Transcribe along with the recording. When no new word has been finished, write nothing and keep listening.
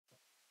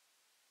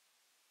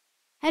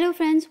Hello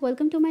friends,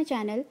 welcome to my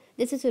channel.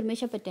 This is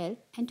Urmisha Patel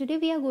and today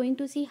we are going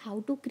to see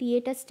how to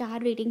create a star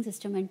rating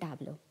system in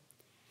Tableau.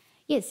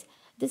 Yes,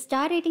 the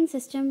star rating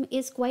system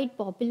is quite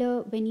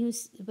popular when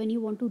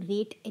you want to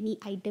rate any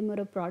item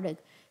or a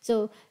product.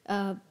 So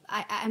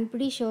I'm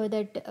pretty sure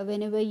that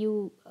whenever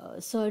you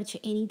search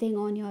anything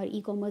on your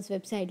e-commerce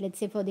website, let's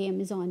say for the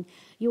Amazon,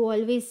 you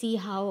always see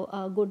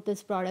how good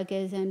this product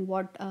is and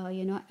what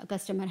a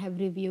customer have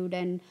reviewed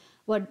and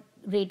what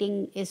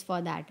rating is for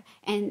that,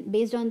 and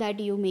based on that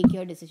you make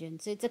your decision.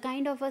 So it's a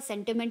kind of a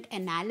sentiment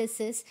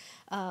analysis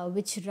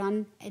which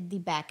run at the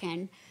back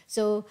end.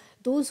 So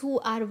those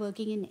who are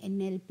working in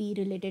NLP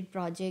related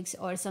projects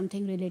or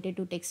something related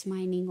to text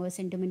mining or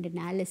sentiment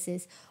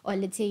analysis, or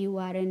let's say you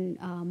are in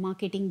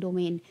marketing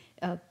domain,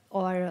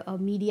 or a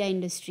media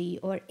industry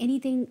or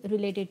anything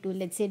related to,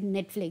 let's say,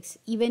 Netflix,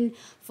 even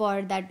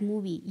for that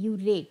movie you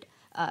rate,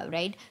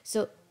 right?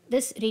 So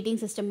this rating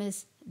system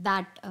is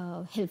that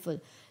helpful.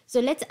 So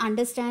let's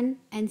understand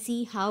and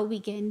see how we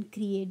can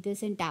create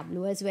this in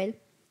Tableau as well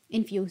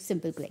in few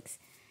simple clicks.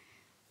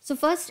 So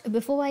first,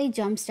 before I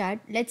jump start,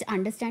 let's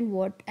understand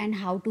what and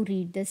how to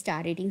read the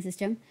star rating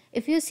system.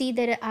 If you see,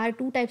 there are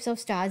two types of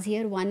stars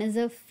here. One is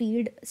a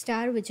field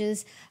star, which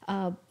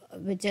are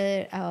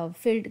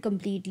filled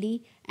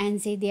completely,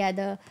 and say they are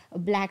the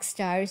black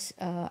stars,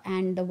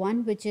 and the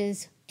one which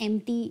is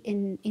empty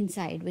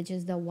inside, which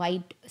is the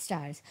white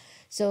stars.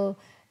 So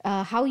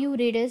how you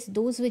rate is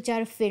those which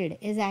are filled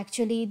is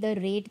actually the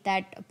rate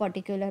that a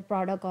particular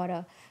product or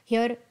a,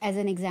 here as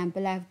an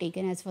example I have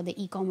taken as for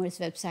the e-commerce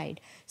website.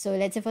 So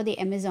let's say for the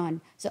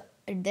Amazon, so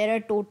there are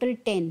total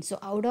 10, so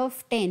out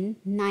of 10,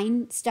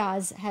 9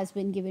 stars has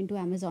been given to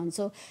Amazon,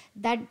 so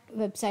that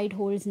website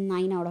holds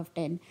 9 out of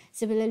 10.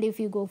 Similarly, if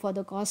you go for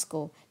the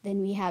Costco,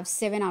 then we have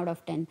 7 out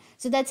of 10.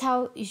 So that's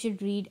how you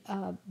should read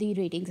the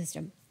rating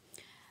system.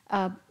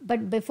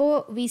 But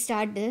before we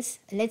start this,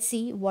 let's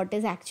see what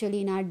is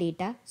actually in our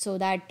data so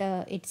that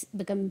it's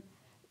become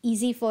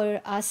easy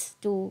for us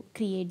to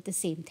create the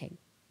same thing.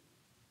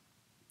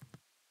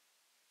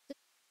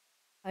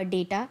 Our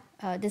data,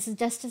 this is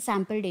just a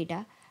sample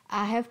data.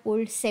 I have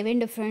pulled 7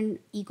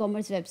 different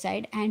e-commerce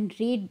website and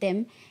rate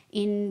them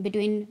in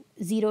between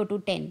 0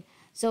 to 10.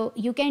 So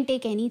you can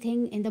take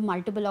anything in the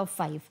multiple of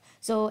 5.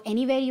 So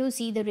anywhere you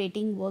see the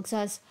rating works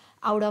as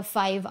out of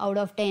 5, out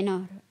of 10,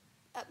 or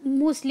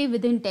mostly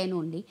within 10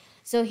 only.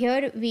 So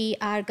here we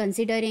are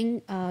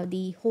considering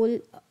the whole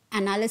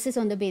analysis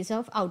on the base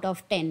of out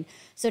of 10.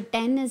 So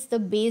 10 is the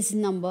base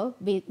number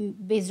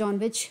based on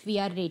which we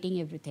are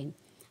rating everything.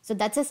 So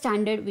that's a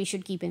standard we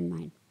should keep in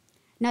mind.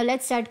 Now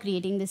let's start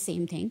creating the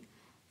same thing.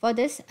 For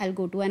this, I'll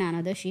go to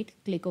another sheet,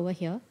 click over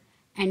here,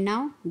 and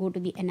now go to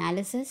the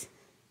analysis,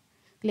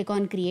 click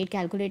on create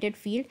calculated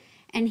field,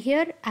 and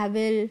here I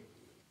will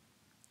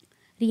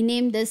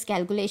rename this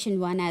calculation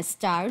one as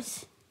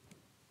stars.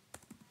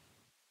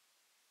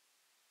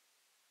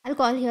 I'll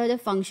call here the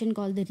function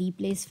called the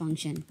replace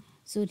function.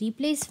 So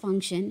replace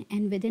function,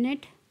 and within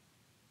it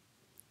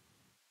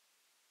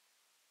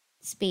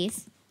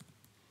space,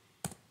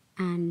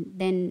 and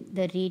then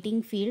the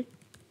rating field.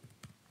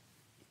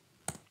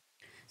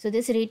 So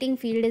this rating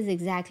field is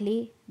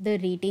exactly the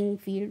rating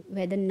field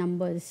where the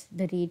numbers,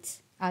 the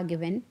rates are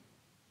given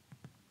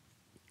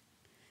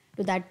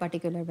to that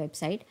particular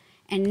website.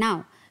 And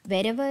now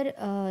wherever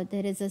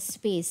there is a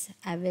space,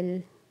 I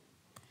will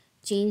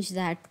change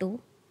that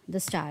to the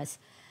stars.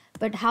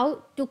 But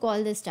how to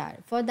call the star?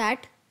 For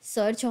that,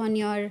 search on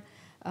your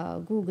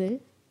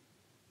Google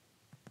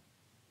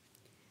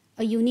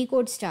a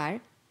Unicode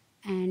star,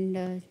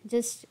 and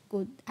just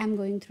go. I'm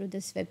going through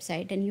this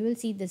website and you will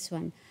see this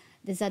one.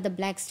 These are the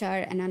black star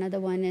and another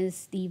one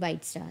is the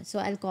white star. So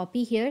I'll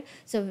copy here.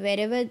 So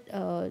wherever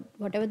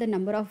whatever the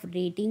number of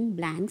rating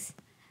blanks,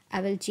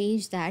 I will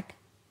change that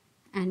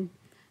and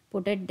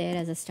put it there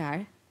as a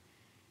star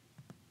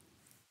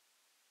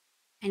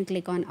and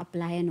click on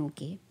apply and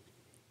OK.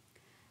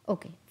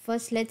 Okay,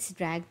 first let's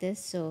drag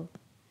this, so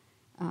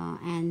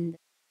and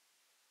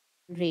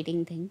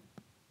rating thing.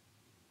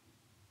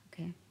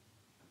 Okay,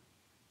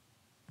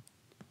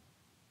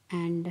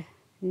 and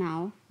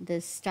now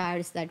the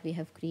stars that we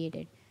have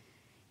created,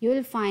 you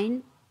will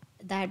find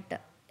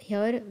that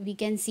here we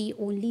can see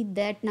only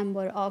that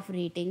number of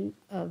rating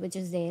which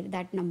is there,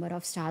 that number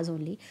of stars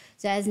only.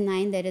 So as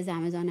 9, there is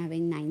Amazon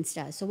having 9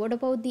 stars. So what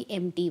about the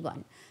empty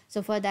one?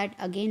 So for that,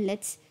 again,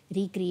 let's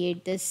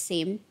recreate this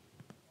same,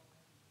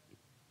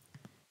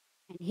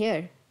 and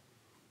here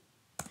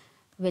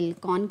we'll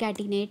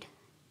concatenate.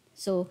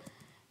 So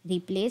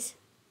replace,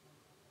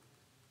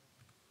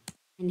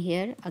 and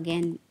here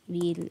again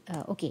we'll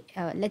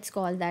let's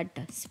call that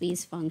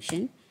space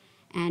function,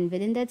 and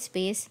within that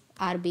space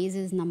our base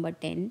is number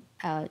 10,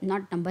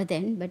 not number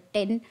 10 but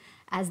 10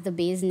 as the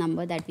base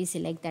number that we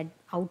select, that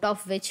out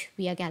of which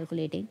we are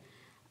calculating.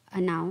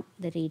 Now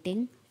the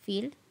rating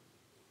field,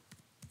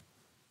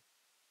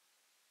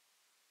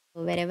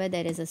 so wherever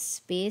there is a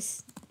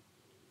space,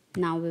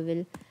 now we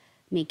will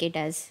make it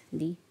as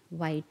the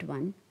white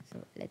one.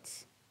 So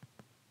let's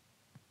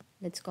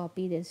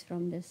copy this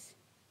from this,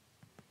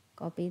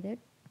 copy that,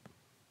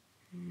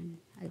 and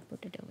I'll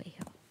put it over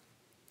here.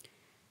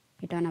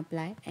 Hit on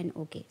apply and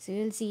OK. So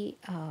you'll see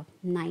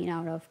 9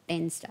 out of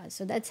 10 stars.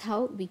 So that's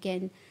how we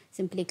can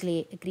simply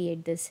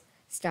create this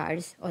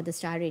stars or the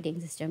star rating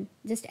system.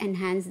 Just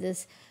enhance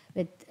this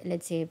with,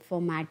 let's say,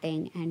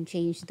 formatting and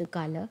change the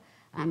color.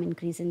 I'm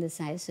increasing the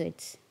size so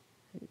it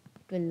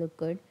will look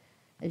good.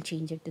 I'll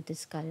change it to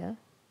this color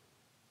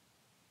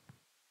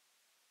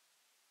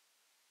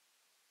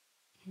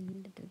and a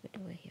little bit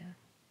over here.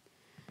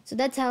 So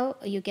that's how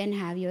you can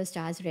have your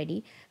stars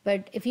ready.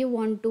 But if you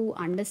want to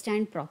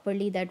understand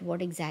properly that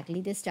what exactly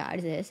the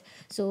stars is,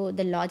 so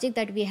the logic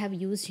that we have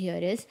used here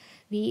is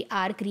we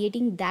are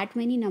creating that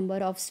many number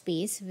of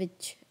space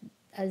which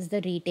is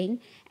the rating,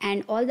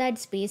 and all that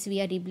space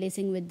we are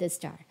replacing with the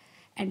star.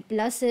 And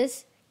plus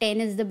is 10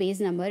 is the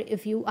base number.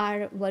 If you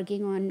are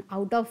working on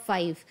out of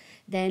 5,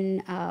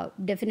 then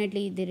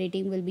definitely the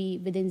rating will be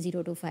within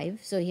 0 to 5.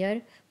 So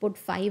here put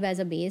 5 as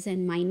a base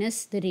and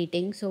minus the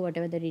rating. So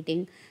whatever the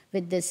rating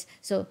with this.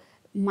 So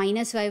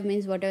minus 5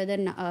 means whatever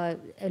the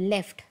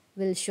left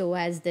will show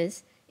as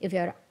this. If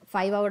you're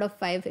 5 out of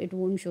 5, it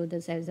won't show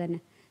this as an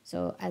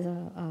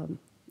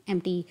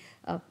empty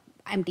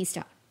empty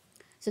star.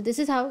 So this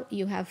is how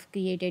you have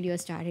created your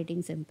star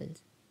rating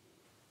symbols.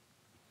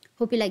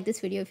 Hope you like this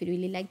video. If you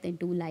really like, then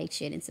do like,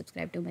 share and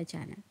subscribe to my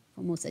channel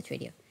for more such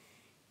video.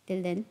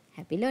 Till then,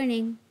 happy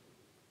learning.